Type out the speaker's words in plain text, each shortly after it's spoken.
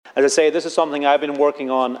As I say, this is something I've been working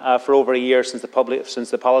on for over a year since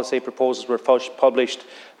the policy proposals were published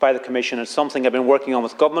by the Commission. It's something I've been working on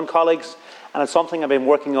with government colleagues, and it's something I've been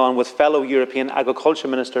working on with fellow European agriculture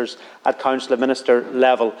ministers at Council of Minister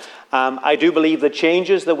level. I do believe the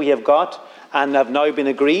changes that we have got and have now been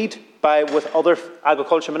agreed with other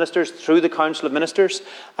agriculture ministers through the Council of Ministers,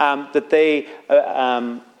 that they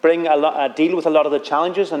deal with a lot of the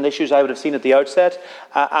challenges and issues I would have seen at the outset,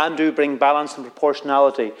 and do bring balance and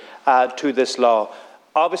proportionality to this law.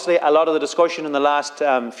 Obviously, a lot of the discussion in the last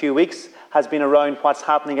few weeks has been around what's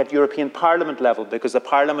happening at European Parliament level, because the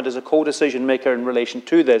Parliament is a co-decision maker in relation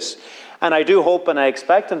to this. And I do hope and I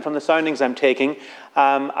expect, and from the soundings I'm taking,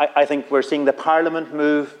 I think we're seeing the Parliament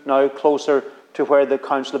move now closer to where the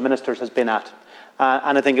Council of Ministers has been at.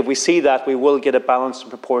 And I think if we see that, we will get a balanced and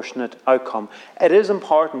proportionate outcome. It is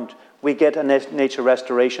important we get a nature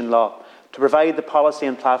restoration law to provide the policy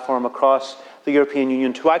and platform across the European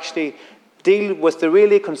Union to actually deal with the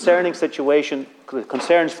really concerning situation that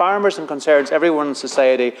concerns farmers and concerns everyone in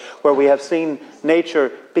society, where we have seen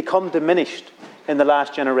nature become diminished in the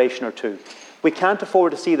last generation or two. We can't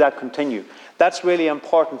afford to see that continue. That's really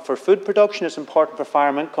important for food production, it's important for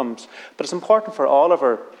farm incomes, but it's important for all of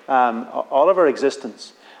our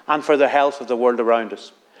existence and for the health of the world around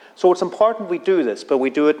us. So it's important we do this, but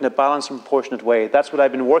we do it in a balanced and proportionate way. That's what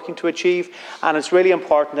I've been working to achieve, and it's really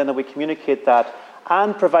important then that we communicate that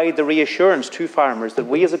and provide the reassurance to farmers that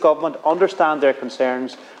we as a government understand their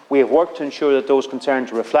concerns. We have worked to ensure that those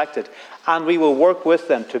concerns are reflected, and we will work with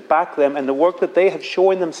them to back them in the work that they have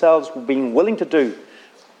shown themselves being willing to do.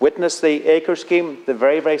 Witness the acre scheme, the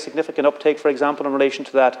very, very significant uptake, for example, in relation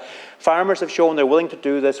to that. Farmers have shown they're willing to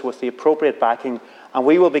do this with the appropriate backing, and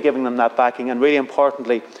we will be giving them that backing. And really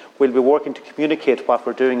importantly, we'll be working to communicate what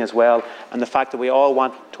we're doing as well, and the fact that we all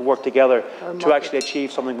want to work together to actually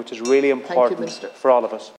achieve something which is really important for all of us.